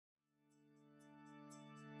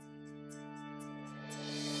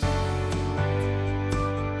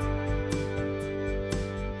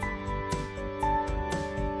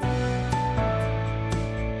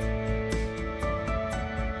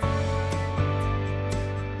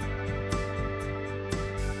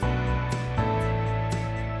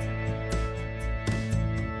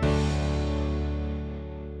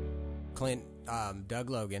Doug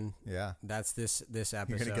Logan. Yeah. That's this episode.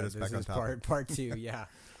 You're gonna get us back on topic. Part 2, yeah.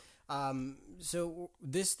 So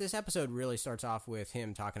this episode really starts off with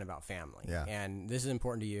him talking about family. Yeah. And this is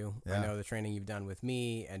important to you. Yeah. I know the training you've done with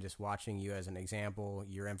me and just watching you as an example,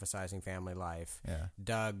 you're emphasizing family life. Yeah.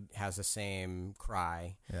 Doug has the same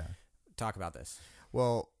cry. Yeah. Talk about this.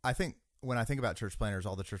 Well, I think when I think about church planners,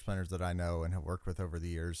 all the church planners that I know and have worked with over the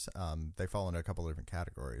years, they fall into a couple of different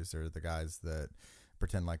categories. They're the guys that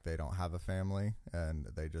pretend like they don't have a family and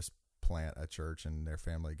they just plant a church and their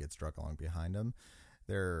family gets drug along behind them.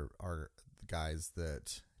 There are guys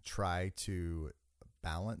that try to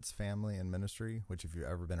balance family and ministry, which if you've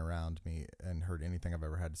ever been around me and heard anything I've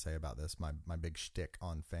ever had to say about this, my big shtick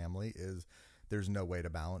on family is there's no way to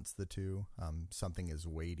balance the two. Something as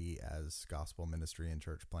weighty as gospel ministry and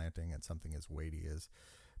church planting and something as weighty as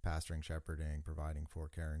pastoring, shepherding, providing for,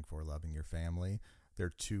 caring for, loving your family. They're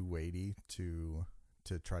too weighty to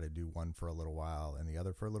try to do one for a little while and the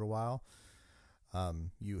other for a little while.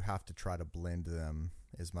 You have to try to blend them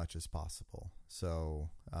as much as possible. So,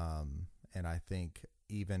 and I think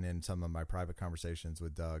even in some of my private conversations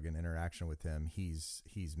with Doug and interaction with him, he's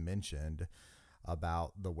mentioned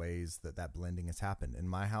about the ways that blending has happened. In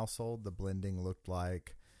my household, the blending looked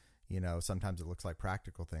like, sometimes it looks like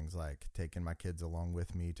practical things like taking my kids along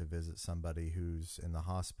with me to visit somebody who's in the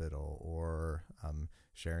hospital, or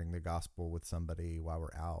sharing the gospel with somebody while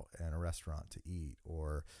we're out in a restaurant to eat,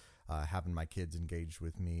 or having my kids engaged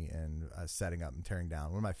with me and setting up and tearing down.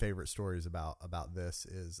 One of my favorite stories about this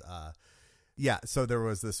is, so there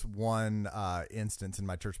was this one instance in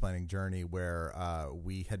my church planting journey where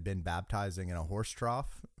we had been baptizing in a horse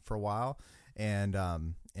trough for a while, and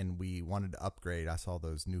we wanted to upgrade. I saw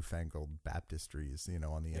those newfangled baptistries,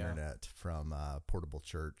 on the internet from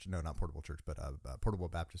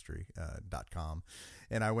portablebaptistry.com.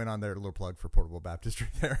 And I went on there, a little plug for Portable Baptistry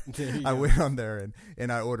there. I went on there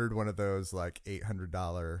and I ordered one of those like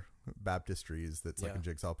 $800 baptistries that's like a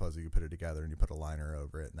jigsaw puzzle. You put it together and you put a liner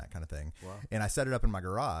over it and that kind of thing. Wow. And I set it up in my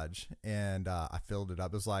garage and I filled it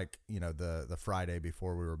up. It was like, the Friday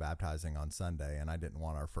before we were baptizing on Sunday, and I didn't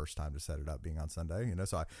want our first time to set it up being on Sunday,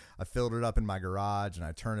 so I filled it up in my garage and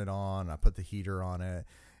I turn it on and I put the heater on it.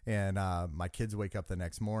 And my kids wake up the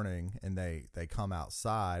next morning and they come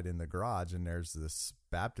outside in the garage and there's this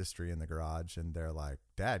baptistry in the garage and they're like,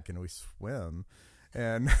 "Dad, can we swim?"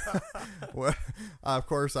 And well, of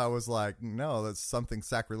course I was like, "No, that's something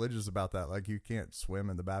sacrilegious about that. Like, you can't swim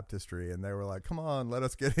in the baptistry." And they were like, "Come on, let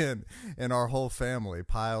us get in." And our whole family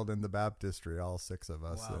piled in the baptistry, all 6 of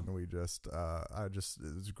us. Wow. And we it was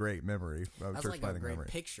a great memory of church planting memory. That's like a great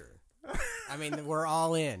picture. I mean, we're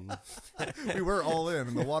all in. We were all in,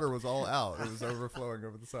 and the water was all out. It was overflowing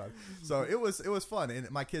over the side. So it was fun, and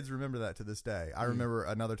my kids remember that to this day. I remember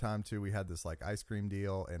another time too. We had this like ice cream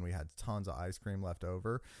deal, and we had tons of ice cream left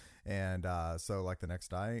over, and so like the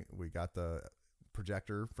next night we got the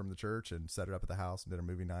projector from the church and set it up at the house and did a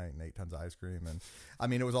movie night and ate tons of ice cream. And I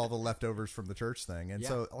mean, it was all the leftovers from the church thing. And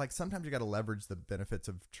so like sometimes you got to leverage the benefits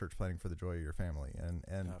of church planting for the joy of your family.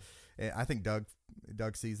 And I think Doug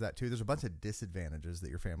sees that too. There's a bunch of disadvantages that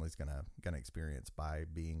your family's gonna experience by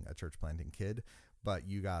being a church planting kid, but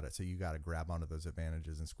you got it. So you got to grab onto those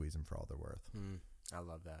advantages and squeeze them for all they're worth. I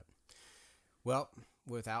love that. Well,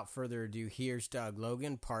 without further ado, here's Doug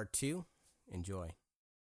Logan, part 2. Enjoy.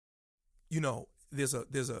 There's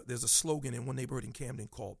a slogan in one neighborhood in Camden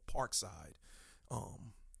called Parkside,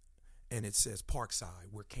 and it says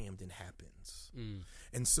Parkside, where Camden happens.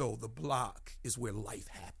 And so the block is where life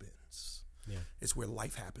happens. Yeah, it's where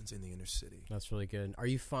life happens in the inner city. That's really good. Are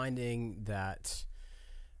you finding that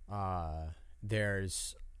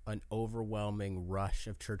there's an overwhelming rush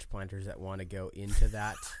of church planters that want to go into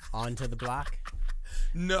that onto the block?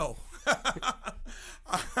 No,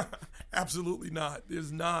 absolutely not.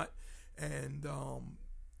 There's not. And,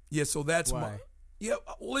 so that's why.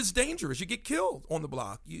 Well, it's dangerous. You get killed on the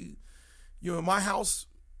block. You're in my house,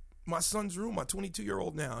 my son's room, my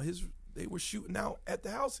 22-year-old now, they were shooting out at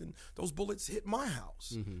the house and those bullets hit my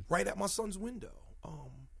house right at my son's window.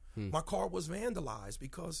 My car was vandalized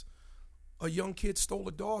because a young kid stole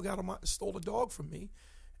a dog from me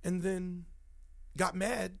and then got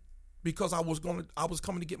mad because I was coming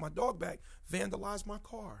to get my dog back, vandalized my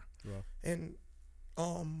car. Yeah. And,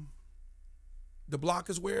 the block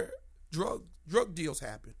is where drug deals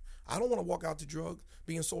happen. I don't want to walk out to drugs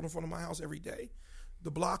being sold in front of my house every day.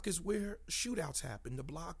 The block is where shootouts happen. The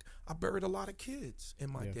block, I buried a lot of kids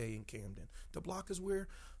in my day in Camden. The block is where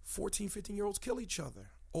 14, 15-year-olds kill each other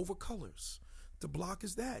over colors. The block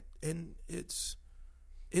is that. And it's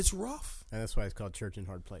it's rough. And that's why it's called church in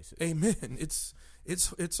hard places. Amen. It's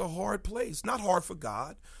a hard place. Not hard for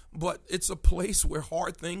God, but it's a place where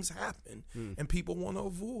hard things happen and people want to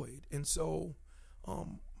avoid. And so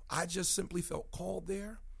I just simply felt called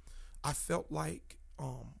there. I felt like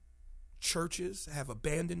churches have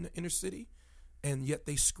abandoned the inner city, and yet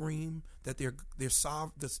they scream that they're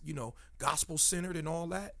gospel centered and all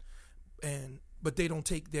that, but they don't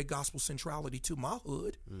take their gospel centrality to my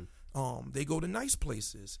hood. They go to nice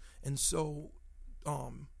places. And so I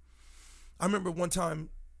remember one time,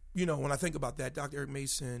 when I think about that, Dr. Eric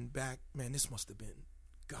Mason this must have been,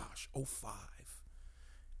 05.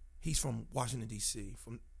 He's from Washington, D.C.,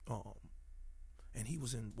 and he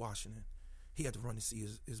was in Washington. He had to run to see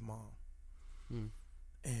his mom.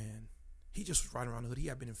 And he just was right around the hood. He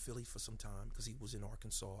had been in Philly for some time because he was in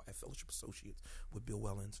Arkansas at Fellowship Associates with Bill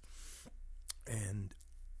Wellens. And,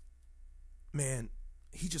 man,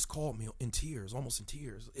 he just called me in tears, almost in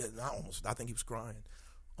tears. I think he was crying.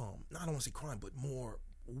 I don't want to say crying, but more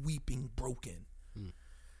weeping, broken.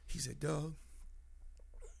 He said, Doug,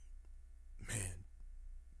 man,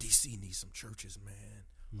 D.C. needs some churches, man.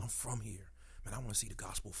 I'm from here. Man, I want to see the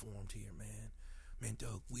gospel formed here, man. Man,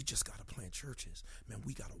 Doug, we just got to plant churches. Man,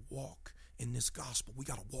 we got to walk in this gospel. We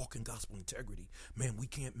got to walk in gospel integrity. Man, we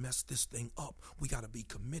can't mess this thing up. We got to be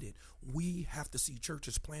committed. We have to see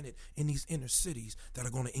churches planted in these inner cities that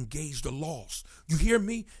are going to engage the lost. You hear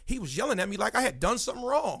me? He was yelling at me like I had done something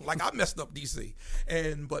wrong, like I messed up D.C.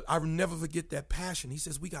 But I will never forget that passion. He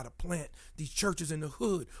says, we got to plant these churches in the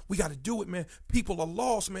hood. We got to do it, man. People are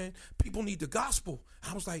lost, man. People need the gospel.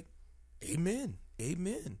 I was like, amen,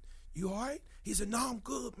 amen. You all right? He said, no, I'm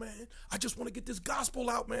good, man. I just want to get this gospel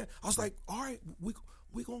out, man. I was like, all right, we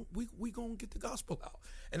gonna get the gospel out.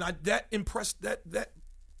 And that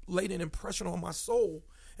laid an impression on my soul.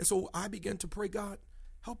 And so I began to pray, God,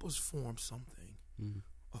 help us form something,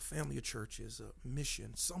 a family of churches, a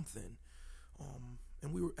mission, something.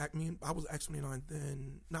 And I was Acts 29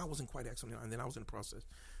 then. No, I wasn't quite Acts 29 then. I was in the process,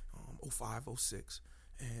 05, 06.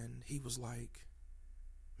 And he was like,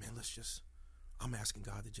 man, I'm asking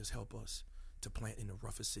God to just help us to plant in the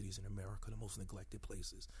roughest cities in America, the most neglected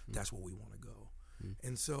places. That's where we want to go.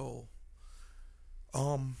 And so,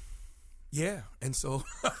 yeah. And so,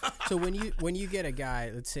 so when you get a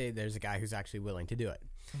guy, let's say there's a guy who's actually willing to do it.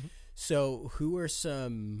 So who are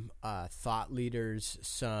some thought leaders,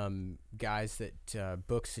 some guys that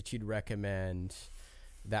books that you'd recommend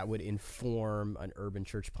that would inform an urban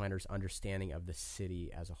church planter's understanding of the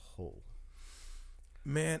city as a whole?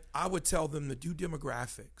 Man, I would tell them to do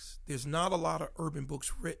demographics. There's not a lot of urban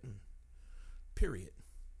books written, period.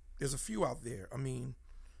 There's a few out there. I mean,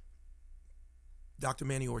 Dr.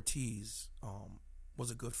 Manny Ortiz was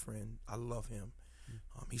a good friend. I love him.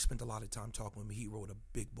 He spent a lot of time talking with me. He wrote a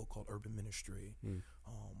big book called Urban Ministry.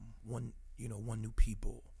 One New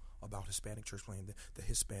People, about Hispanic church planting, the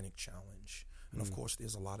Hispanic Challenge. And of course,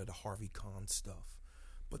 there's a lot of the Harvey Kahn stuff.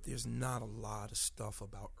 But there's not a lot of stuff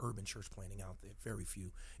about urban church planting out there. Very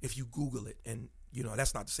few. If you Google it, and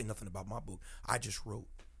that's not to say nothing about my book. I just wrote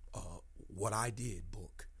What I Did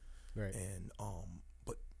book, right? And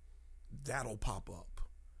but that'll pop up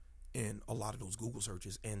in a lot of those Google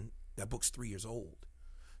searches. And that book's 3 years old.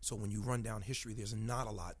 So when you run down history, there's not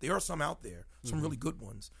a lot. There are some out there, some really good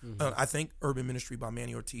ones. I think Urban Ministry by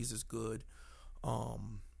Manny Ortiz is good.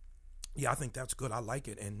 I think that's good. I like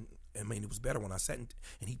it, and I mean, it was better when I sat and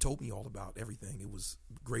he told me all about everything. It was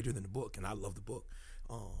greater than the book, and I love the book.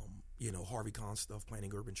 Harvey Kahn stuff,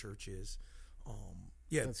 planting urban churches.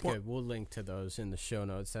 That's good. We'll link to those in the show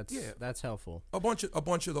notes. That's helpful. A bunch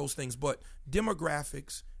of those things, but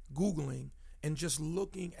demographics, Googling, and just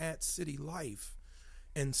looking at city life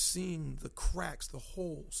and seeing the cracks, the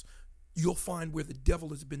holes. You'll find where the devil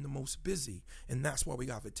has been the most busy, and that's why we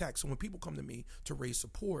got attacked. So when people come to me to raise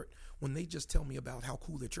support, when they just tell me about how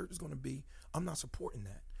cool their church is going to be, I'm not supporting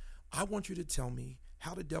that. I want you to tell me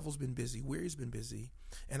how the devil's been busy, where he's been busy,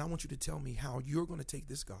 and I want you to tell me how you're going to take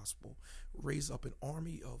this gospel, raise up an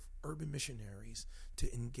army of urban missionaries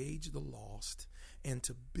to engage the lost and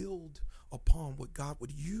to build upon what God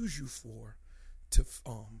would use you for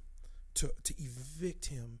to evict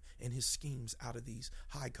him and his schemes out of these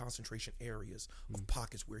high concentration areas of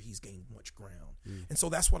pockets where he's gained much ground. And so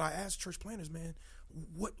that's what I ask church planners, man.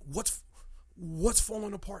 What's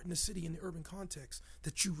falling apart in the city, in the urban context,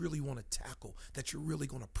 that you really want to tackle, that you're really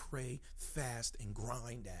going to pray, fast, and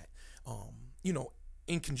grind at,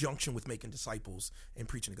 in conjunction with making disciples and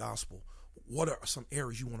preaching the gospel? What are some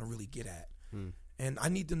areas you want to really get at? And I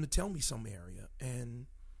need them to tell me some area. And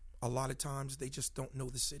a lot of times they just don't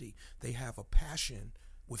know the city. They have a passion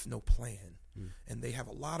with no plan. And they have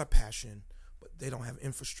a lot of passion, but they don't have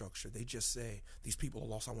infrastructure. They just say, these people are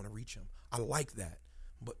lost, I want to reach them. I like that,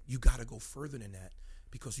 but you got to go further than that,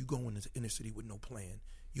 because you go into the inner city with no plan,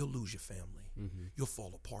 you'll lose your family. Mm-hmm. You'll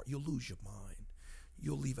fall apart. You'll lose your mind.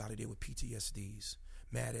 You'll leave out of there with PTSDs,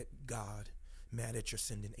 mad at God, mad at your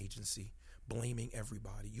sending agency, blaming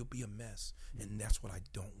everybody. You'll be a mess. Mm-hmm. And that's what I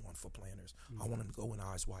don't want for planners. Mm-hmm. I want them to go in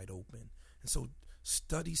eyes wide open. And so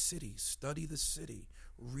study cities, study the city,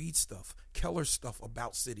 read stuff. Keller's stuff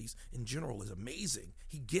about cities in general is amazing.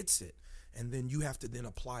 He gets it. And then you have to then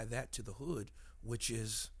apply that to the hood, which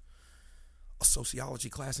is a sociology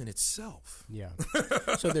class in itself. Yeah.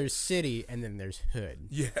 So there's city and then there's hood.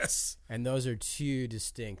 Yes. And those are two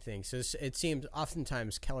distinct things. So it seems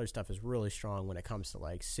oftentimes Keller's stuff is really strong when it comes to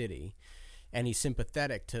like city, and he's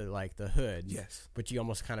sympathetic to like the hood. Yes. But you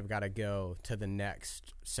almost kind of got to go to the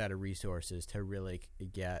next set of resources to really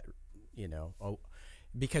get,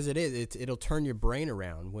 because it'll turn your brain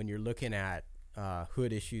around when you're looking at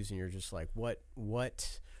hood issues and you're just like, where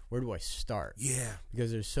do I start? Yeah.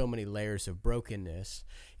 Because there's so many layers of brokenness.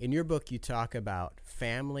 In your book, you talk about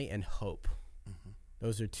family and hope. Mm-hmm.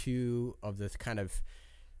 Those are two of the kind of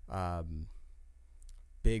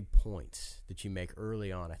big points that you make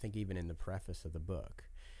early on, I think even in the preface of the book.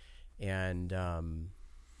 And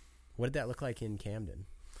what did that look like in Camden?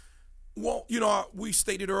 Well, we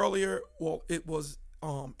stated earlier, it was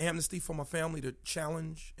amnesty for my family to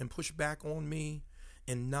challenge and push back on me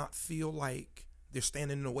and not feel like they're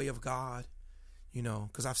standing in the way of God,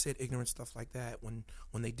 because I've said ignorant stuff like that when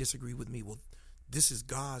they disagree with me. Well, this is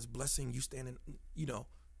God's blessing. You standing,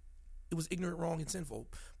 it was ignorant, wrong, and sinful.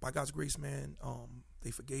 By God's grace, man,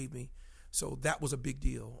 they forgave me. So that was a big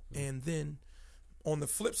deal. Mm-hmm. And then on the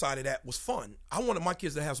flip side of that was fun. I wanted my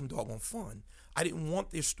kids to have some doggone fun. I didn't want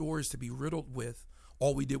their stories to be riddled with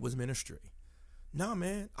all we did was ministry. Nah,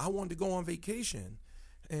 man, I wanted to go on vacation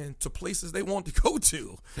and to places they want to go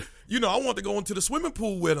to. I want to go into the swimming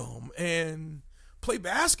pool with them and play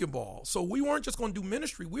basketball. So we weren't just going to do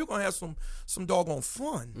ministry. We were going to have some doggone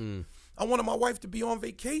fun. Mm. I wanted my wife to be on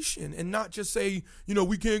vacation and not just say,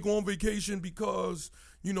 we can't go on vacation because,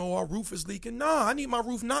 our roof is leaking. Nah, I need my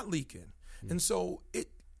roof not leaking. Mm. And so it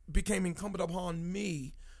became incumbent upon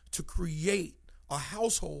me to create a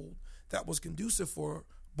household that was conducive for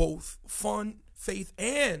both fun, faith,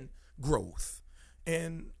 and growth.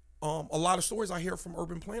 And a lot of stories I hear from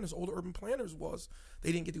urban planners, older urban planners, was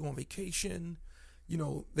they didn't get to go on vacation.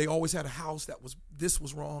 They always had a house this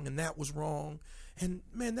was wrong and that was wrong. And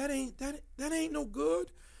man, that ain't no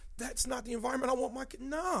good. That's not the environment I want my kid.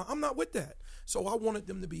 Nah, I'm not with that. So I wanted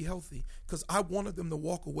them to be healthy because I wanted them to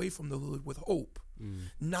walk away from the hood with hope,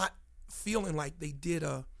 not feeling like they did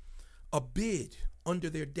a bid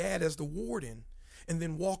under their dad as the warden and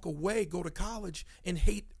then walk away, go to college, and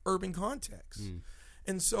hate urban context. Mm.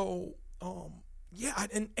 And so,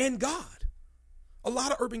 and God. A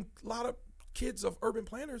lot of kids of urban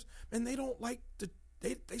planners, and they don't like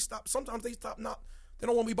they stop. Sometimes they stop they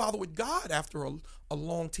don't want to be bothered with God after a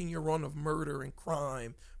long 10-year run of murder and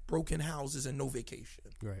crime, broken houses, and no vacation.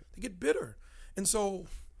 Right. They get bitter. And so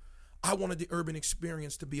I wanted the urban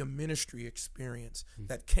experience to be a ministry experience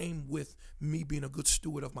that came with me being a good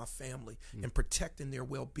steward of my family and protecting their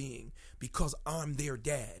well-being because I'm their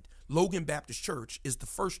dad. Logan Baptist Church is the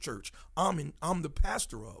first church I'm the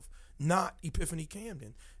pastor of, not Epiphany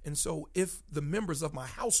Camden. And so if the members of my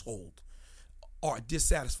household are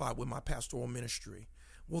dissatisfied with my pastoral ministry,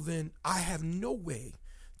 well, then I have no way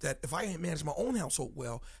that if I can't manage my own household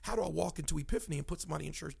well, how do I walk into Epiphany and put somebody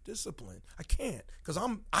in church discipline? I can't, because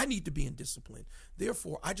I need to be in discipline.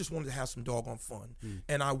 Therefore, I just wanted to have some doggone fun.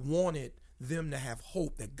 And I wanted them to have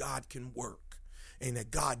hope that God can work and that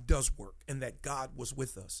God does work and that God was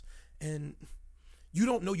with us. And you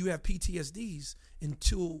don't know you have PTSDs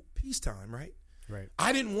until peacetime, right? Right.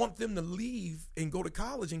 I didn't want them to leave and go to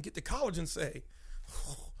college and get to college and say,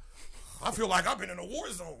 I feel like I've been in a war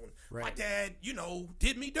zone. Right. My dad,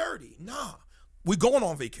 did me dirty. Nah, we're going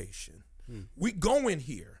on vacation. We going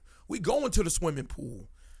here. We going to the swimming pool.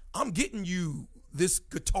 I'm getting you this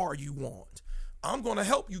guitar you want. I'm going to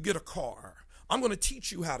help you get a car. I'm going to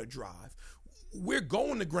teach you how to drive. We're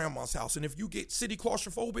going to grandma's house. And if you get city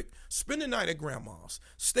claustrophobic, spend the night at grandma's.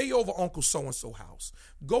 Stay over Uncle so-and-so house.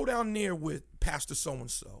 Go down there with Pastor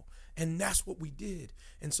so-and-so. And that's what we did.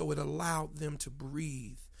 And so it allowed them to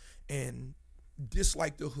breathe and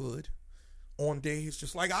dislike the hood on days,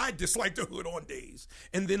 just like I dislike the hood on days,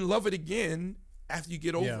 and then love it again after you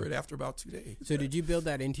get over it after about 2 days. So did you build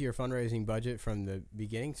that into your fundraising budget from the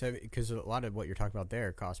beginning? So because a lot of what you're talking about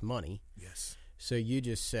there costs money. Yes. So you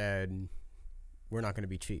just said, we're not going to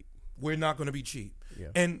be cheap. We're not going to be cheap. Yeah.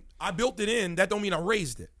 And I built it in. That don't mean I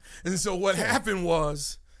raised it. And so what happened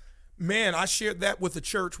was, man, I shared that with the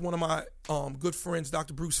church. One of my good friends,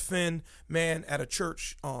 Dr. Bruce Finn, man, at a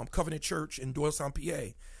church, Covenant Church in Doylestown,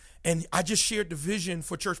 PA. And I just shared the vision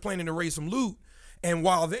for church planning to raise some loot. And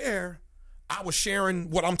while there, I was sharing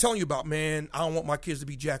what I'm telling you about, man. I don't want my kids to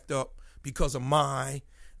be jacked up because of my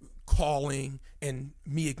calling and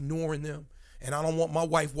me ignoring them. And I don't want my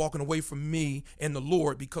wife walking away from me and the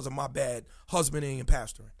Lord because of my bad husbanding and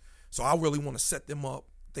pastoring. So I really want to set them up.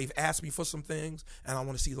 They've asked me for some things, and I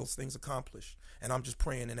want to see those things accomplished. And I'm just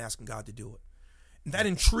praying and asking God to do it. And that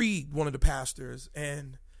intrigued one of the pastors.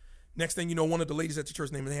 And next thing you know, one of the ladies at the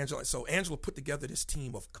church named Angela. So Angela put together this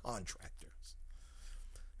team of contractors.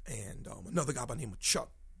 And another guy by the name of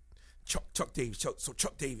Chuck Davies. So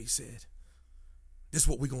Chuck Davies said, this is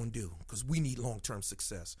what we're going to do because we need long-term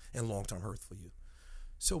success and long-term health for you.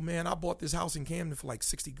 So, man, I bought this house in Camden for like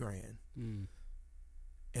 $60,000.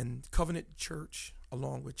 And Covenant Church,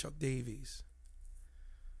 along with Chuck Davies,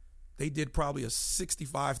 they did probably a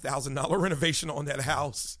 $65,000 renovation on that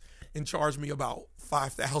house and charged me about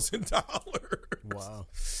 $5,000. Wow.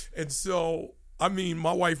 And so, I mean,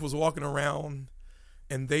 my wife was walking around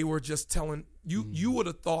and they were just telling, you would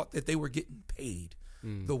have thought that they were getting paid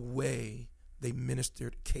the way they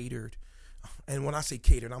ministered, catered. And when I say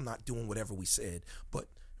catered, I'm not doing whatever we said, but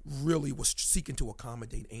really was seeking to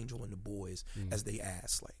accommodate Angel and the boys as they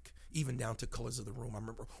asked, like even down to colors of the room. I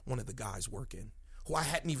remember one of the guys working who I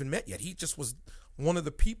hadn't even met yet. He just was one of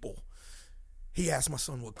the people. He asked my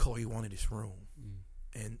son what color he wanted his room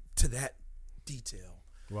and to that detail.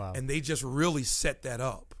 Wow. And they just really set that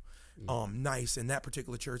up nice. And that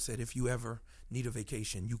particular church said, if you ever need a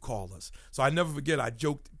vacation, you call us. So I never forget, I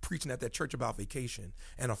joked preaching at that church about vacation,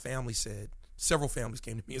 and a family said, several families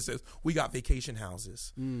came to me and says, we got vacation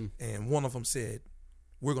houses. And one of them said,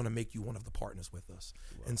 we're going to make you one of the partners with us.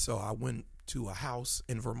 Wow. And so I went to a house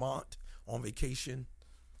in Vermont on vacation,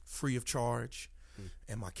 free of charge.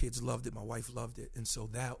 And my kids loved it. My wife loved it. And so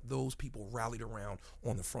those people rallied around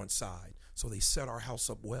on the front side. So they set our house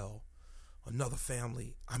up well. Another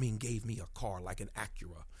family, gave me a car like an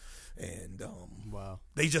Acura. And wow,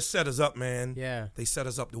 they just set us up, man. Yeah. They set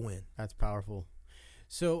us up to win. That's powerful.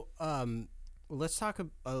 So let's talk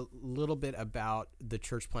a little bit about the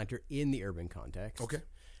church planter in the urban context. Okay.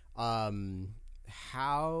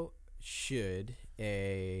 How should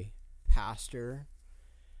a pastor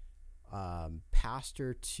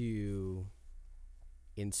to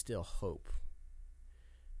instill hope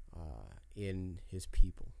in his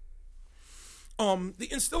people? The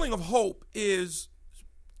instilling of hope is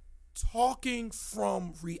talking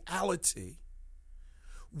from reality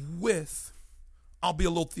with, I'll be a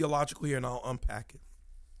little theological here and I'll unpack it.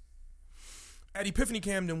 At Epiphany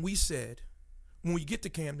Camden, we said, when we get to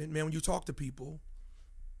Camden, man, when you talk to people,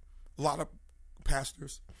 a lot of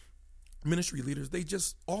pastors, ministry leaders, they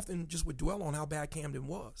just often just would dwell on how bad Camden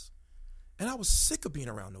was. And I was sick of being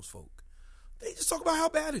around those folk. They just talk about how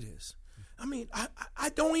bad it is. I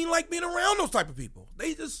don't even like being around those type of people.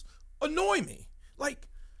 They just annoy me. Like,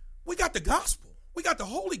 we got the gospel. We got the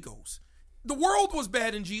Holy Ghost. The world was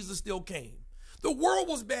bad and Jesus still came. The world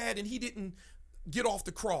was bad and he didn't get off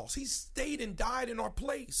the cross. He stayed and died in our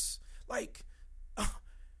place.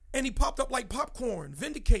 And he popped up like popcorn,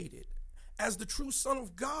 vindicated as the true Son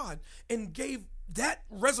of God, and gave that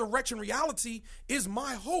resurrection reality is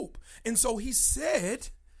my hope. And so he said,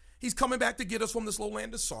 he's coming back to get us from this low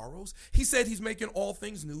land of sorrows. He said he's making all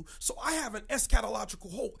things new. So I have an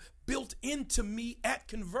eschatological hope built into me at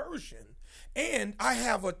conversion. And I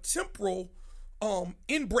have a temporal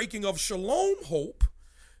inbreaking of shalom hope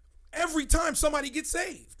every time somebody gets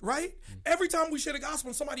saved, right? Every time we share the gospel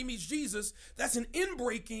and somebody meets Jesus, that's an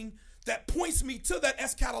inbreaking that points me to that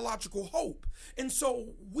eschatological hope. And so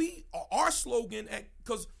our slogan,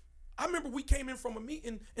 because I remember we came in from a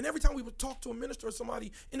meeting, and every time we would talk to a minister or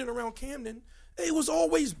somebody in and around Camden, it was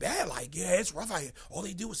always bad. Like, yeah, it's rough out here. All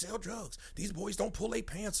they do is sell drugs. These boys don't pull their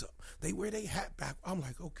pants up. They wear their hat back. I'm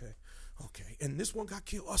like, okay. And this one got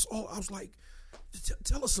killed. Us all. I was like,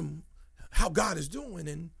 tell us how God is doing.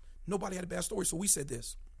 And nobody had a bad story. So we said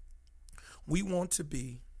this. We want to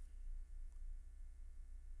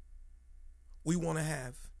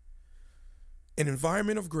have an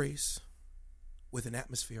environment of grace with an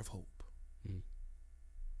atmosphere of hope.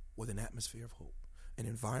 With an atmosphere of hope. An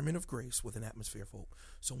environment of grace with an atmosphere of hope.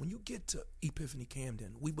 So when you get to Epiphany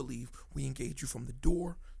Camden, we believe we engage you from the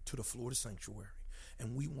door to the floor of the sanctuary.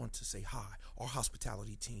 And we want to say hi. Our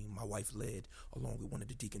hospitality team, my wife led, along with one of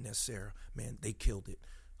the deaconess, Sarah, man, they killed it.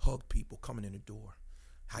 Hug people coming in the door.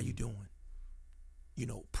 How you doing?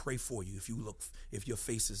 pray for you if your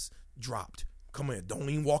face is dropped. Come here. Don't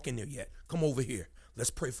even walk in there yet. Come over here. Let's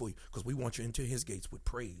pray for you because we want you into his gates with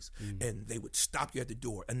praise. And they would stop you at the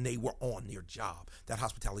door, and they were on their job. That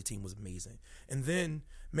hospitality team was amazing. And then,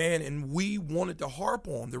 man, and we wanted to harp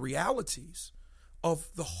on the realities of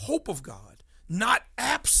the hope of God, not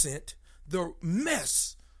absent the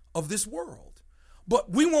mess of this world.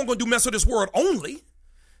 But we weren't going to do mess of this world only.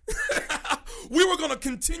 We were going to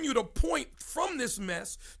continue to point from this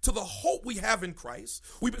mess to the hope we have in Christ.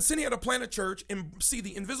 We've been sitting here at a Planet Church and see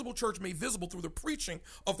the invisible church made visible through the preaching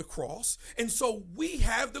of the cross. And so we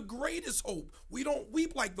have the greatest hope. We don't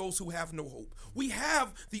weep like those who have no hope. We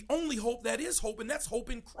have the only hope that is hope, and that's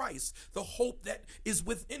hope in Christ, the hope that is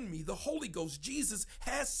within me, the Holy Ghost. Jesus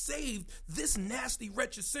has saved this nasty,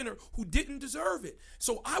 wretched sinner who didn't deserve it.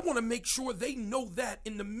 So I want to make sure they know that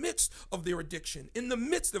in the midst of their addiction, in the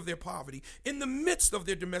midst of their poverty, in the midst of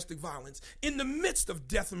their domestic violence, in the midst of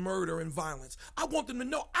death and murder and violence, I want them to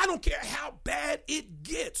know, I don't care how bad it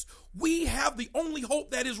gets, we have the only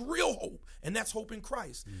hope that is real hope, and that's hope in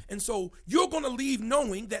Christ. And so you're going to leave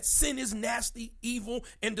knowing that sin is nasty, evil,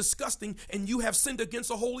 and disgusting, and you have sinned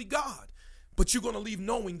against a holy God. But you're going to leave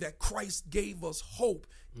knowing that Christ gave us hope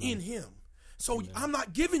in him. So I'm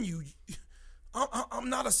not giving you... I'm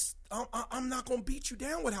not going to beat you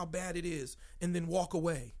down with how bad it is and then walk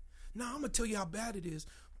away. Now, I'm going to tell you how bad it is,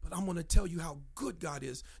 but I'm going to tell you how good God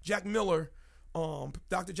is. Jack Miller,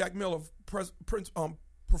 Dr. Jack Miller,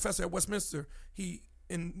 professor at Westminster, he,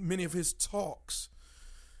 in many of his talks,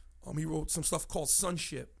 he wrote some stuff called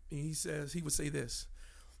Sonship. And he would say this: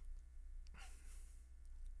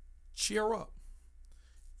 cheer up.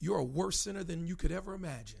 You're a worse sinner than you could ever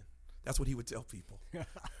imagine. That's what he would tell people.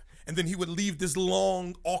 And then he would leave this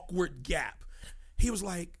long, awkward gap. He was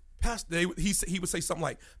like, Pastor, he would say something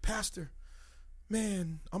like, Pastor,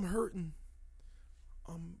 man, I'm hurting.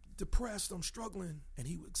 I'm depressed. I'm struggling. And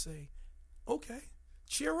he would say, okay,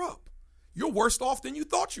 cheer up. You're worse off than you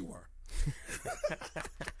thought you were.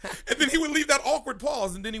 And then he would leave that awkward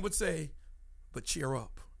pause, and then he would say, but cheer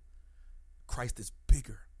up. Christ is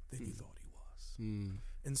bigger than you thought he was.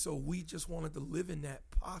 And so we just wanted to live in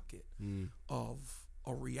that pocket of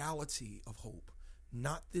a reality of hope.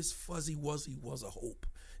 Not this fuzzy wuzzy was a hope.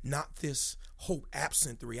 Not this hope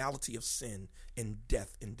absent the reality of sin and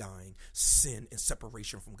death and dying, sin and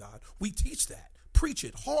separation from God. We teach that, preach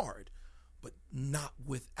it hard, but not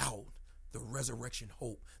without the resurrection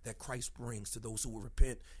hope that Christ brings to those who will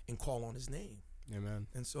repent and call on his name. Amen.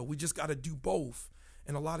 And so we just got to do both.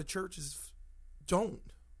 And a lot of churches don't.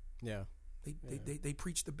 Yeah. They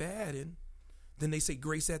preach the bad, and then they say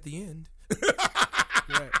grace at the end.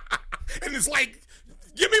 Right. And it's like,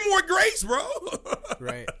 give me more grace, bro.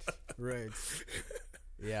 Right.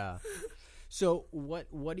 Yeah. So what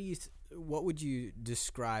would you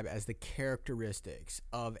describe as the characteristics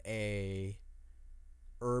of a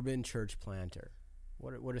urban church planter?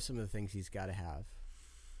 What are some of the things he's got to have?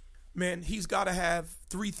 Man, he's got to have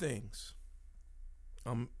three things.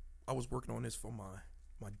 I was working on this for my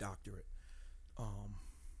doctorate.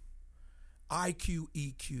 IQ,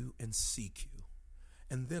 EQ, and CQ.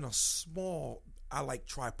 And then a small, I like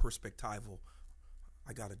tri-perspectival.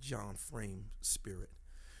 I got a John Frame spirit.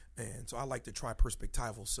 And so I like the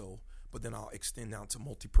tri-perspectival, but then I'll extend out to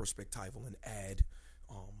multi-perspectival and add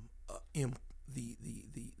the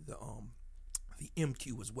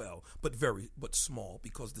MQ as well, but small,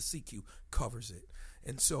 because the CQ covers it.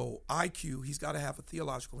 And so IQ, he's got to have a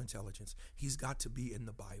theological intelligence. He's got to be in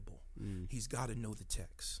the Bible. He's got to know the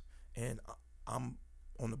text. And I'm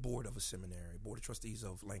on the board of a seminary, board of trustees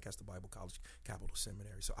of Lancaster Bible College Capital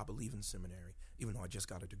Seminary. So I believe in seminary, even though I just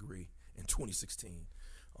got a degree in 2016,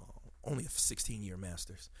 only a 16-year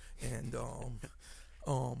master's. And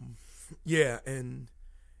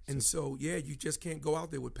so you just can't go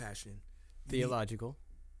out there with passion. Theological.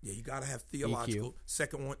 You got to have theological. EQ.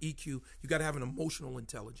 Second one, EQ. You got to have an emotional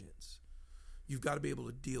intelligence. You've got to be able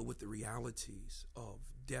to deal with the realities of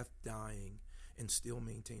death, dying, and still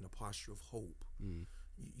maintain a posture of hope. You've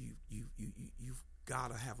got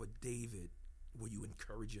to have a David where you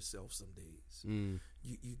encourage yourself some days.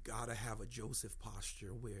 You got to have a Joseph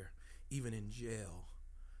posture where even in jail,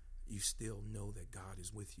 you still know that God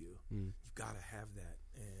is with you. You've got to have that.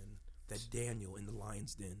 And that Daniel in the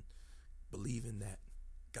lion's den, believing that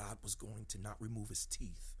God was going to not remove his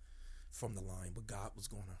teeth from the lion, but God was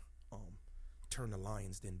going to turn the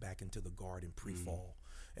lion's den back into the garden pre-fall.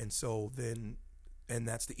 And so then, and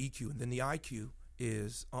that's the EQ. And then the IQ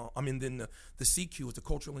is, the CQ is the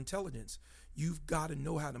cultural intelligence. You've got to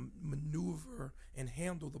know how to maneuver and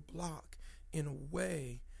handle the block in a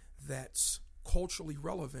way that's culturally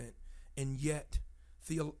relevant and yet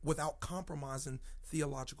without compromising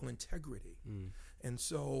theological integrity. And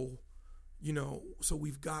so, so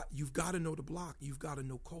you've got to know the block. You've got to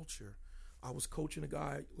know culture. I was coaching a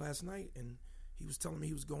guy last night, and he was telling me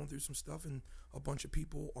he was going through some stuff, and a bunch of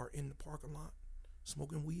people are in the parking lot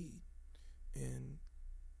smoking weed and,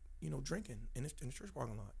 drinking in the church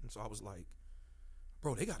parking lot. And so I was like,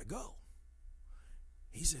 bro, they got to go.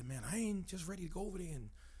 He said, man, I ain't just ready to go over there and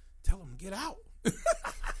tell them to get out.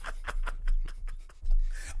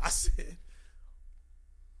 I said,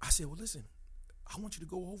 well, listen, I want you to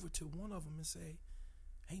go over to one of them and say,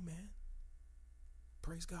 hey, man,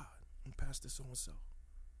 praise God, I'm Pastor so-and-so.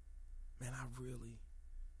 Man, I really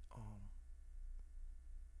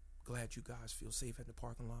glad you guys feel safe at the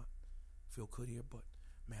parking lot, feel good here, but,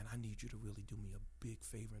 man, I need you to really do me a big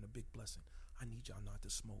favor and a big blessing. I need y'all not to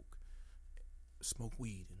smoke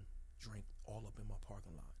weed and drink all up in my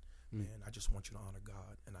parking lot. Man, I just want you to honor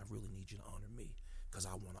God, and I really need you to honor me because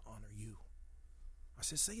I want to honor you. I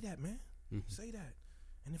said, say that, man. Say that.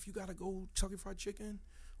 And if you got to go Chucky Fried Chicken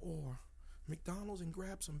or McDonald's and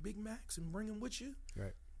grab some Big Macs and bring them with you,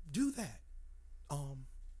 right, do that. And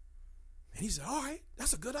he said, all right,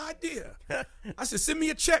 that's a good idea. I said, send me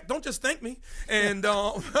a check. Don't just thank me. And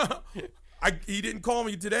he didn't call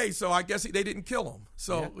me today, so I guess they didn't kill him.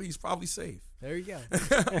 So he's probably safe. There you go.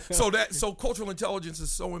 So cultural intelligence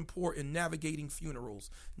is so important. Navigating funerals,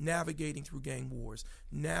 navigating through gang wars,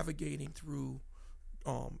 navigating through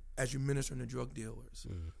as you minister to drug dealers.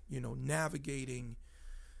 Navigating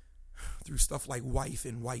through stuff like wife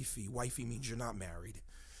and wifey. Wifey means you're not married.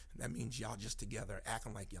 That means y'all just together,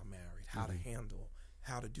 acting like y'all married. How to handle,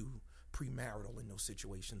 how to do premarital in those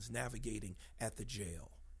situations. Navigating at the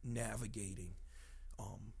jail. Navigating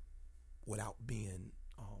without being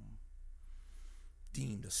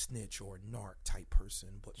deemed a snitch or a narc type person,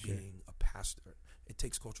 but being a pastor. It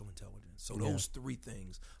takes cultural intelligence. So those three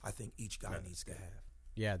things I think each guy needs to have.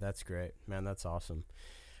 Yeah, that's great. Man, that's awesome.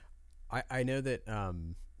 I know that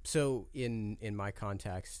so in my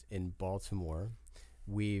context in Baltimore,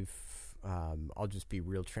 we've I'll just be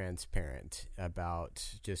real transparent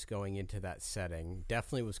about just going into that setting.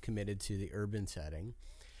 Definitely was committed to the urban setting.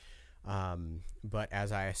 But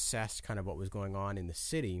as I assessed kind of what was going on in the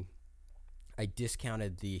city, I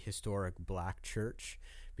discounted the historic black church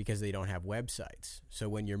because they don't have websites. So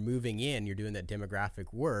when you're moving in, you're doing that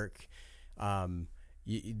demographic work,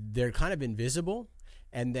 they're kind of invisible.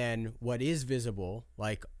 And then what is visible,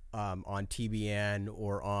 like on TBN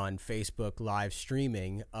or on Facebook live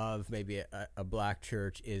streaming of maybe a black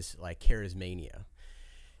church, is like Charismania.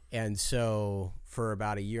 And so for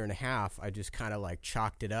about a year and a half, I just kind of like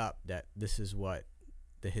chalked it up that this is what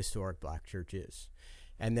the historic black church is.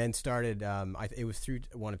 And then started, it was through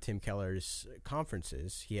one of Tim Keller's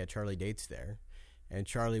conferences. He had Charlie Dates there. And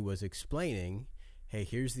Charlie was explaining, hey,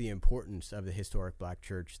 here's the importance of the historic black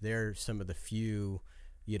church. They're some of the few,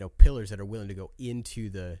 pillars that are willing to go into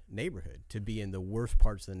the neighborhood, to be in the worst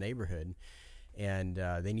parts of the neighborhood. And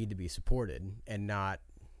they need to be supported and not,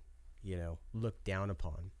 looked down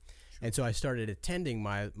upon. And so I started attending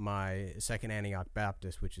my Second Antioch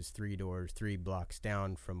Baptist, which is 3 blocks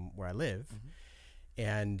down from where I live.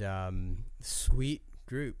 And sweet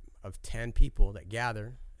group of 10 people that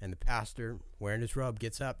gather, and the pastor, wearing his robe,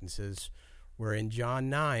 gets up and says, we're in John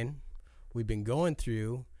 9. We've been going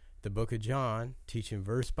through the book of John, teaching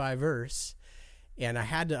verse by verse. And I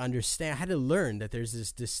had to understand, I had to learn that there's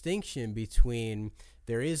this distinction between,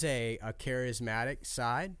 there is a charismatic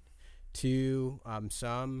side to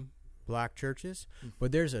some black churches,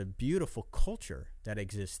 but there's a beautiful culture that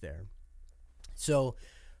exists there. So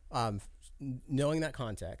knowing that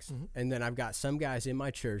context, and then I've got some guys in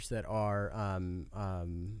my church that are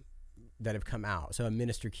that have come out. So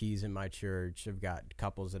Minister Keys in my church, I've got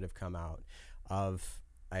couples that have come out of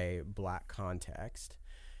a black context.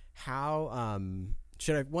 How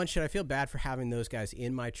should I feel bad for having those guys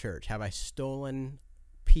in my church? Have I stolen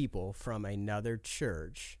people from another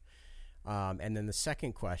church? And then the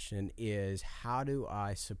second question is, how do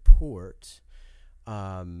I support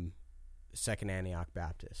Second Antioch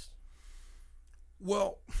Baptist?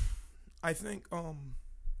 Well, I think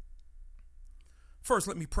first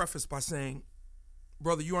let me preface by saying,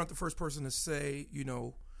 brother, you aren't the first person to say,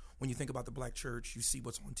 when you think about the black church, you see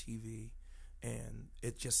what's on TV, and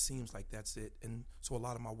it just seems like that's it. And so a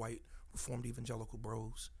lot of my white Reformed evangelical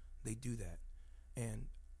bros, they do that. And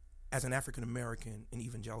as an African American in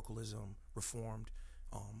evangelicalism, Reformed,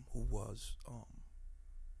 who was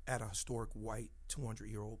at a historic white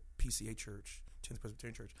 200-year-old PCA church, 10th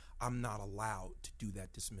Presbyterian Church, I'm not allowed to do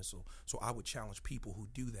that dismissal. So I would challenge people who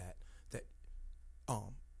do that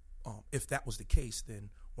if that was the case,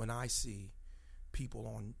 then when I see people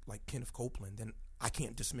on like Kenneth Copeland, then I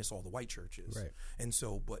can't dismiss all the white churches. Right. And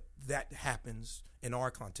so, but that happens in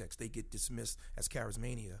our context. They get dismissed as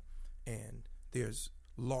charismania, and there's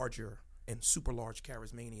larger and super large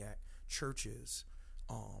charismaniac churches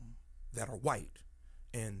that are white,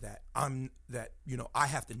 and that I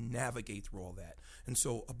have to navigate through all that. And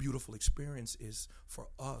so a beautiful experience is for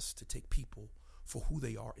us to take people for who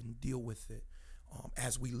they are and deal with it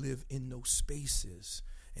as we live in those spaces.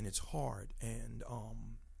 And it's hard. And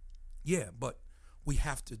but we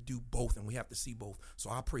have to do both, and we have to see both. So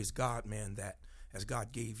I praise God, man, that as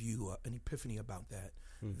God gave you an epiphany about that,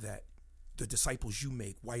 that the disciples you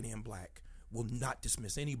make, white and black, will not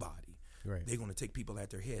dismiss anybody. Right. They're going to take people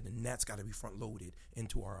at their head, and that's got to be front loaded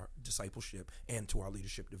into our discipleship and to our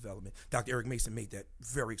leadership development. Dr. Eric Mason made that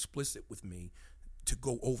very explicit with me to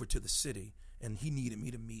go over to the city, and he needed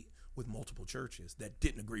me to meet with multiple churches that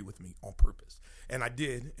didn't agree with me on purpose. And I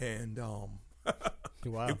did, and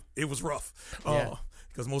wow. it was rough.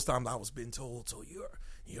 Because most times I was being told, so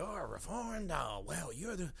you're a reformed, well,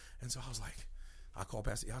 you're the, and so I was like, I called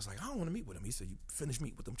Pastor. I was like, I don't want to meet with him. He said, you finish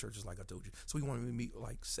meeting with them churches like I told you. So he wanted me to meet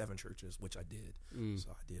like 7 churches, which I did.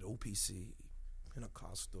 So I did OPC,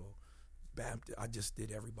 Pentecostal, Baptist. I just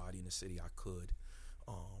did everybody in the city I could,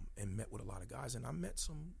 and met with a lot of guys. And I met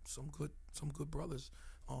some good brothers.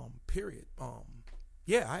 Period. I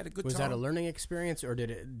had a good time. Was that a learning experience, or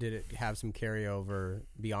did it have some carryover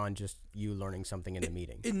beyond just you learning something in the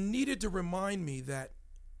meeting? It needed to remind me that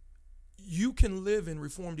you can live in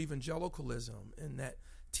Reformed evangelicalism in that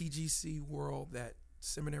TGC world, that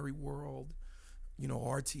seminary world,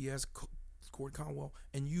 RTS, Cord Conwell,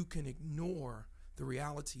 and you can ignore the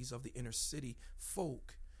realities of the inner city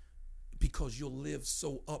folk because you'll live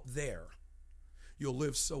so up there. You'll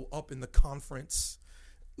live so up in the conference,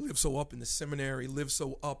 live so up in the seminary, live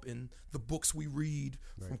so up in the books we read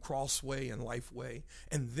from Crossway and Lifeway.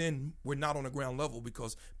 And then we're not on the ground level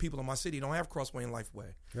because people in my city don't have Crossway and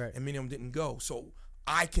Lifeway. Right. And many of them didn't go. So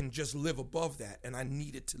I can just live above that, and I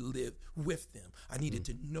needed to live with them. I needed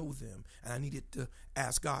to know them, and I needed to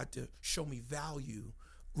ask God to show me value,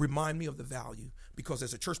 remind me of the value, because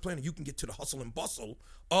as a church planner, you can get to the hustle and bustle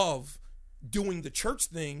of doing the church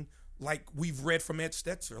thing like we've read from Ed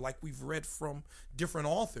Stetzer, like we've read from different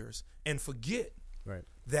authors, and forget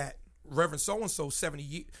that Reverend so-and-so, 70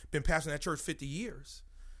 years, been pastoring that church 50 years,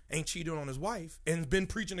 ain't cheated on his wife, and been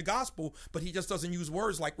preaching the gospel, but he just doesn't use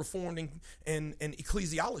words like reformed and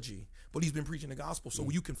ecclesiology, but he's been preaching the gospel. So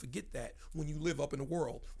you can forget that when you live up in the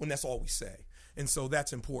world, when that's all we say. And so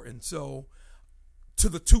that's important. So to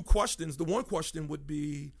the 2 questions, the one question would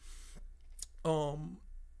be,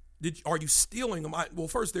 are you stealing them? Well,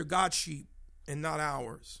 first, they're God's sheep and not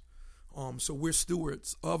ours. So we're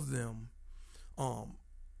stewards of them.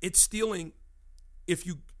 It's stealing if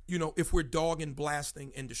if we're dogging,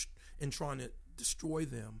 blasting, and trying to destroy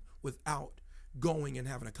them without going and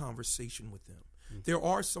having a conversation with them. There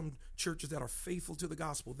are some churches that are faithful to the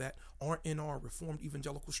gospel that aren't in our Reformed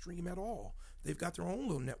evangelical stream at all. They've got their own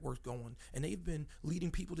little network going, and they've been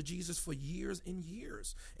leading people to Jesus for years and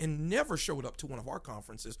years and never showed up to one of our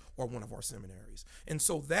conferences or one of our seminaries. And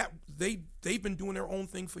so that they've been doing their own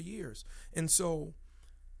thing for years. And so,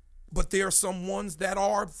 but there are some ones that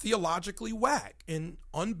are theologically whack and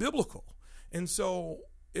unbiblical. And so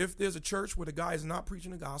if there's a church where the guy is not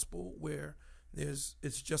preaching the gospel, where it's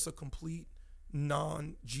just a complete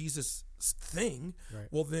non-Jesus thing,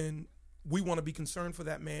 well, then we want to be concerned for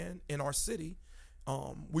that man in our city.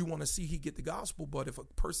 We want to see he get the gospel. But if a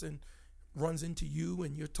person runs into you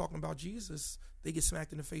and you're talking about Jesus, they get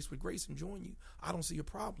smacked in the face with grace and join you, I don't see a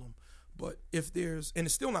problem. But if and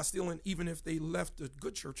it's still not stealing, even if they left a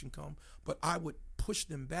good church and come, but I would push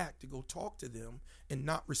them back to go talk to them and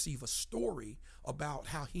not receive a story about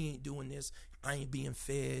how he ain't doing this, I ain't being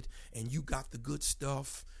fed, and you got the good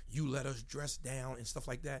stuff, you let us dress down and stuff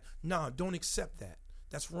like that. Nah, don't accept that.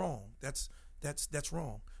 That's wrong. That's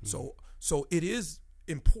wrong. Mm-hmm. So it is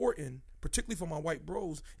important, particularly for my white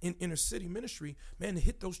bros in inner city ministry, man, to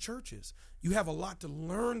hit those churches. You have a lot to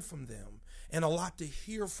learn from them and a lot to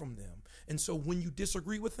hear from them. And so when you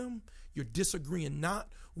disagree with them, you're disagreeing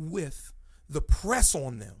not with the press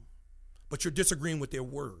on them, but you're disagreeing with their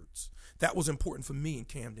words. That was important for me in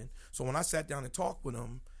Camden. So when I sat down and talked with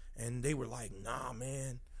them, and they were like, nah,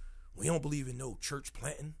 man, we don't believe in no church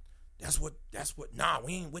planting. Nah,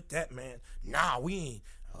 we ain't with that, man. Nah, we ain't.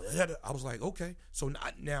 I was like, okay. So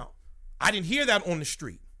now, I didn't hear that on the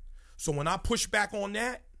street. So when I push back on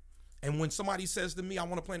that, and when somebody says to me, I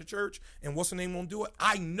want to plant a church, and what's the name won't do it,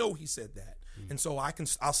 I know he said that. Mm-hmm. And so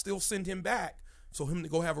I'll still send him back, so him to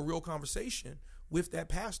go have a real conversation with that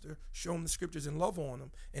pastor, show him the scriptures and love on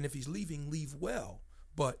him. And if he's leaving, leave well.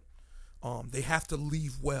 But they have to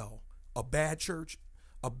leave well. A bad church,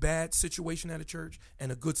 a bad situation at a church,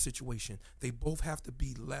 and a good situation, they both have to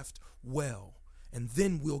be left well. And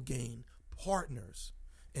then we'll gain partners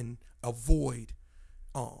and avoid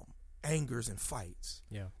angers and fights.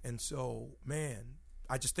 Yeah. And so, man,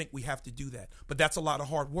 I just think we have to do that. But that's a lot of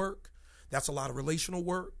hard work. That's a lot of relational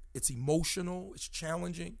work. It's emotional. It's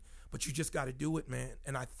challenging. But you just got to do it, man.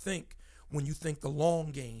 And I think when you think the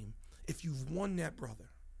long game, if you've won that brother,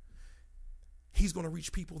 he's going to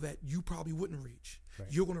reach people that you probably wouldn't reach. Right.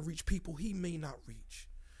 You're going to reach people he may not reach.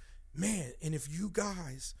 Man, and if you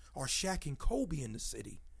guys are Shaq and Kobe in the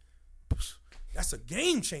city, that's a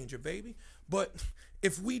game changer, baby. But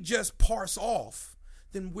if we just parse off,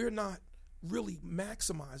 then we're not really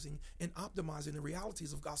maximizing and optimizing the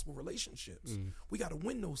realities of gospel relationships. We got to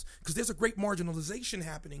win those, because there's a great marginalization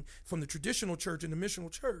happening from the traditional church and the missional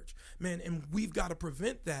church, man, and we've got to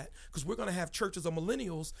prevent that, because we're going to have churches of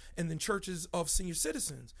millennials and then churches of senior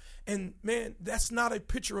citizens. And man, that's not a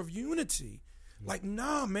picture of unity. Like,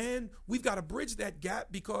 nah, man, we've got to bridge that gap,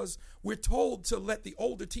 because we're told to let the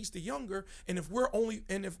older teach the younger. And if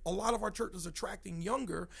a lot of our churches are attracting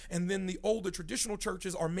younger, and then the older traditional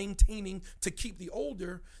churches are maintaining to keep the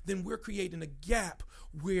older, then we're creating a gap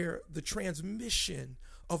where the transmission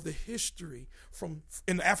of the history from,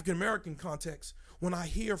 in the African American context, when I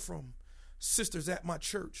hear from sisters at my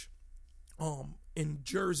church in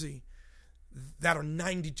Jersey that are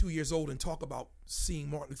 92 years old and talk about seeing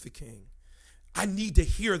Martin Luther King, I need to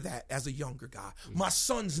hear that as a younger guy. My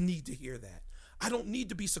sons need to hear that. I don't need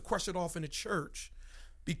to be sequestered off in a church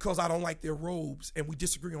because I don't like their robes and we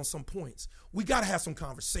disagree on some points. We got to have some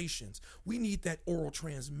conversations. We need that oral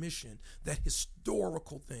transmission, that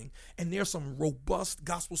historical thing. And there's some robust,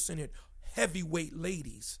 gospel-centered, heavyweight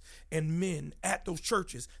ladies and men at those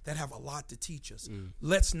churches that have a lot to teach us.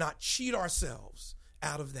 Let's not cheat ourselves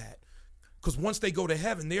out of that, because once they go to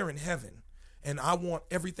heaven, they're in heaven. And I want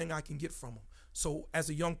everything I can get from them. So as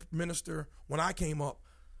a young minister, when I came up,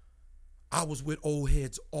 I was with old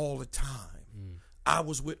heads all the time. I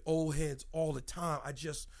was with old heads all the time. I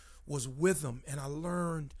just was with them, and I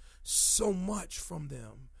learned so much from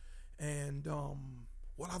them. And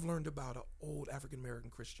what I've learned about an old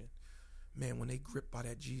African-American Christian, man, when they gripped by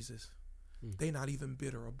that Jesus, they not even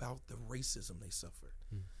bitter about the racism they suffered,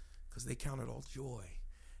 because they count it all joy.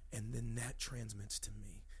 And then that transmits to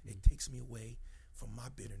me. It takes me away from my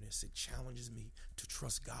bitterness. It challenges me to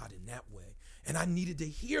trust God in that way. And I needed to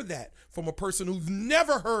hear that from a person who's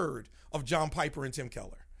never heard of John Piper and Tim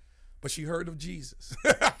Keller, but she heard of Jesus.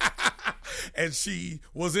 And she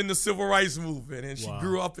was in the civil rights movement, and she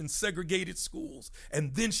grew up in segregated schools.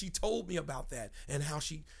 And then she told me about that and how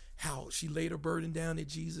she laid her burden down at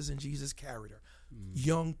Jesus and Jesus carried her.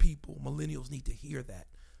 Young people, millennials, need to hear that.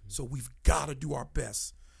 So we've got to do our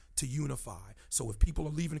best to unify. So if people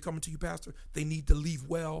are leaving and coming to you, Pastor, they need to leave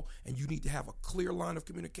well, and you need to have a clear line of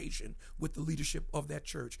communication with the leadership of that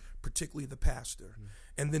church, particularly the pastor.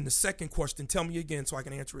 And then the second question, tell me again so I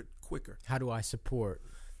can answer it quicker. How do I support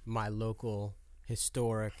my local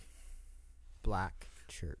historic black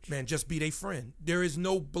church? Man, just be their friend. There is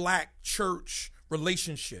no black church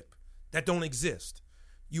relationship. That don't exist.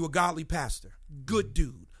 You a godly pastor, good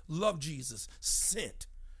dude, love Jesus, sent.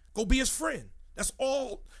 Go be his friend. That's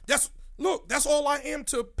all. That's all I am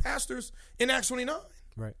to pastors in Acts 29.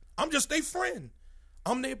 Right. I'm just their friend.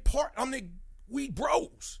 We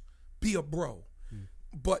bros. Be a bro.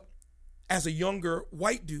 But as a younger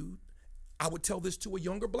white dude, I would tell this to a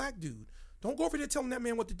younger black dude. Don't go over there telling that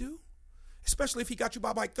man what to do, especially if he got you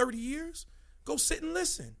by like 30 years. Go sit and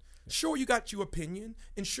listen. Sure, you got your opinion,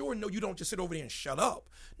 and sure, no, you don't just sit over there and shut up.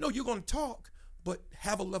 No, you're going to talk, but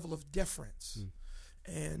have a level of deference.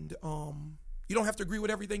 And you don't have to agree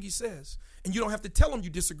with everything he says, and you don't have to tell him you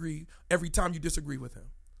disagree every time you disagree with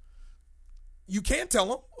him. You can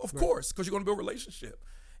tell him, of course, because you're going to build a relationship,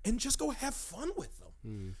 and just go have fun with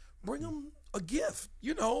them. Bring them a gift,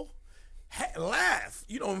 laugh,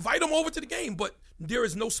 invite them over to the game, but there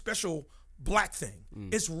is no special black thing.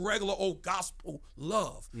 It's regular old gospel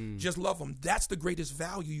love. Just love them. That's the greatest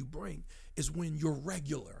value you bring, is when you're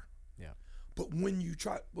regular. Yeah. But when you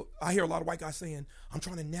try, I hear a lot of white guys saying, I'm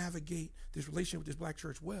trying to navigate this relationship with this black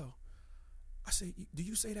church well. I say, do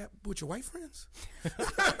you say that with your white friends?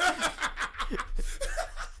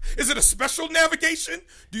 Is it a special navigation?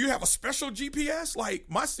 Do you have a special GPS? Like,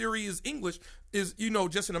 my theory is English is,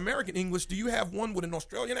 just an American English. Do you have one with an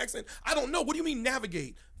Australian accent? I don't know. What do you mean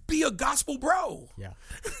navigate? Be a gospel bro. Yeah.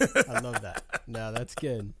 I love that. No, that's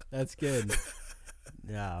good. That's good.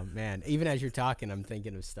 Yeah, man. Even as you're talking, I'm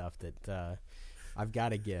thinking of stuff that I've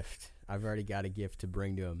got a gift. I've already got a gift to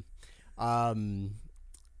bring to him.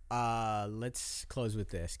 Let's close with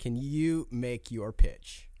this. Can you make your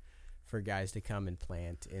pitch for guys to come and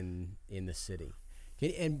plant in the city?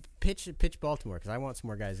 And pitch Baltimore, because I want some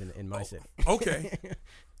more guys in my city. Okay.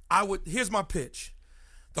 Here's my pitch.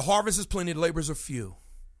 The harvest is plenty, the laborers are few.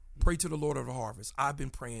 Pray to the Lord of the harvest. I've been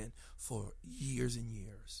praying for years and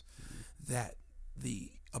years that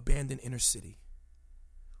the abandoned inner city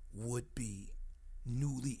would be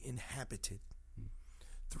newly inhabited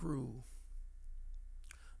through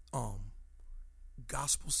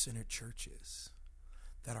gospel-centered churches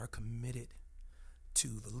that are committed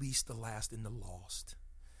to the least, the last, and the lost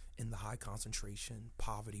in the high concentration,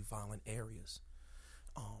 poverty, violent areas.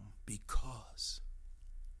 Because,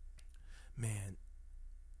 man,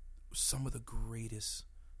 some of the greatest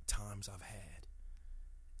times I've had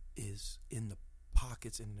is in the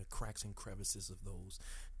pockets and the cracks and crevices of those.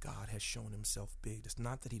 God has shown himself big. It's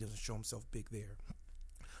not that he doesn't show himself big there,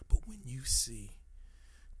 but when you see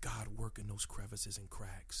God work in those crevices and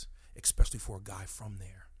cracks, especially for a guy from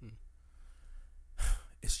there,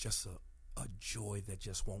 it's just a joy that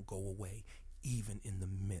just won't go away, even in the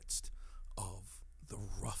midst of the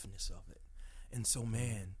roughness of it. And so,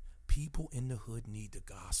 man, people in the hood need the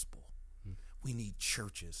gospel. We need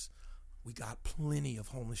churches. We got plenty of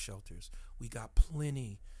homeless shelters. We got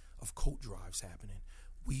plenty of coat drives happening.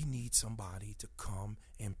 We need somebody to come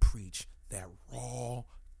and preach that raw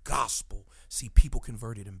gospel. See people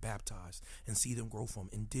converted and baptized, and see them grow from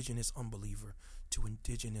indigenous unbeliever to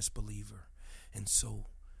indigenous believer. And so,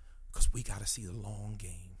 because we got to see the long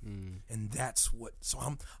game. And that's what, so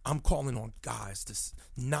I'm calling on guys to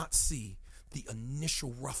not see the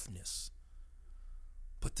initial roughness,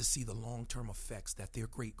 but to see the long-term effects that their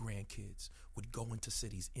great-grandkids would go into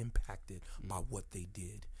cities impacted by what they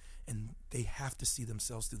did. And they have to see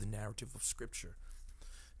themselves through the narrative of Scripture.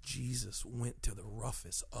 Jesus went to the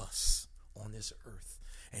roughest, us, on this earth,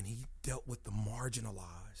 and he dealt with the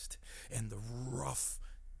marginalized and the rough,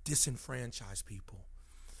 disenfranchised people.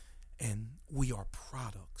 And we are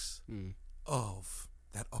products of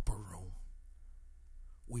that upper room.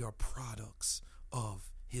 We are products of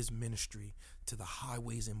his ministry to the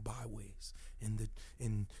highways and byways in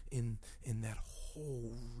that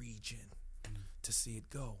whole region to see it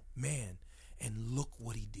go. Man, and look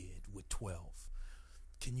what he did with 12.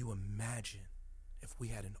 Can you imagine if we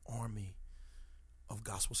had an army of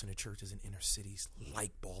gospel-centered churches in inner cities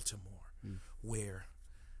like Baltimore, where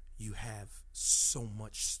you have so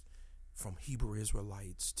much from Hebrew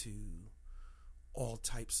Israelites to all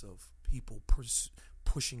types of people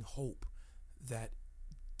pushing hope that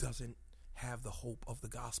doesn't have the hope of the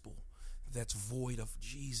gospel, that's void of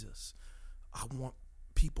Jesus. I want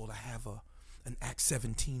people to have an Acts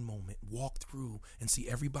 17 moment, walk through and see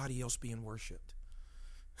everybody else being worshiped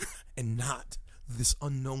and not this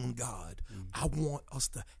unknown God. I want us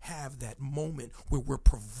to have that moment where we're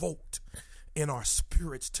provoked in our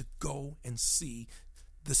spirits to go and see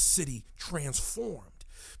the city transformed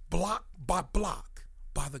block by block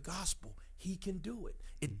by the gospel. He can do it.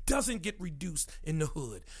 It doesn't get reduced in the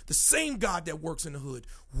hood. The same God that works in the hood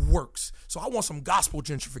works. So I want some gospel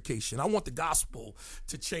gentrification. I want the gospel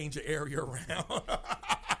to change the area around.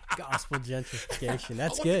 Gospel gentrification.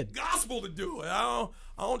 That's I want good. The gospel to do it. I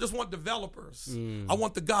don't just want developers. I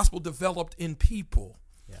want the gospel developed in people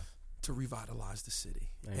to revitalize the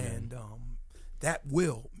city. Amen. And that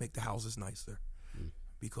will make the houses nicer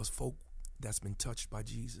because folk that's been touched by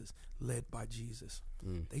Jesus, led by Jesus,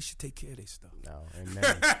 they should take care of their stuff. No,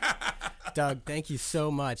 amen. Doug, thank you so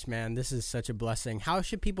much, man. This is such a blessing. How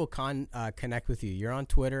should people connect with you? You're on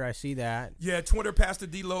Twitter. I see that. Yeah, Twitter, Pastor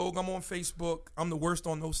D. Logue. I'm on Facebook. I'm the worst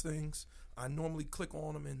on those things. I normally click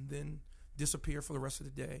on them and then disappear for the rest of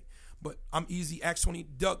the day. But I'm easy. Acts 20.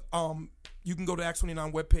 Doug, you can go to Acts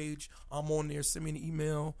 29 webpage. I'm on there. Send me an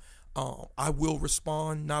email. I will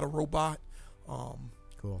respond. Not a robot.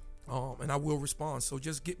 Cool. And I will respond. So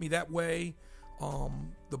just get me that way.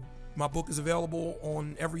 My book is available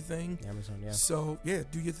on everything. Amazon, yeah. So, yeah,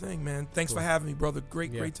 do your thing, man. Thanks for having me, brother.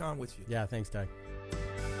 Great time with you. Yeah, thanks, Doug.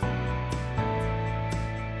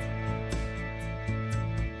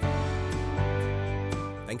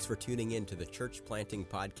 Thanks for tuning in to the Church Planting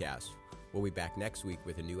Podcast. We'll be back next week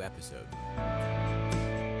with a new episode.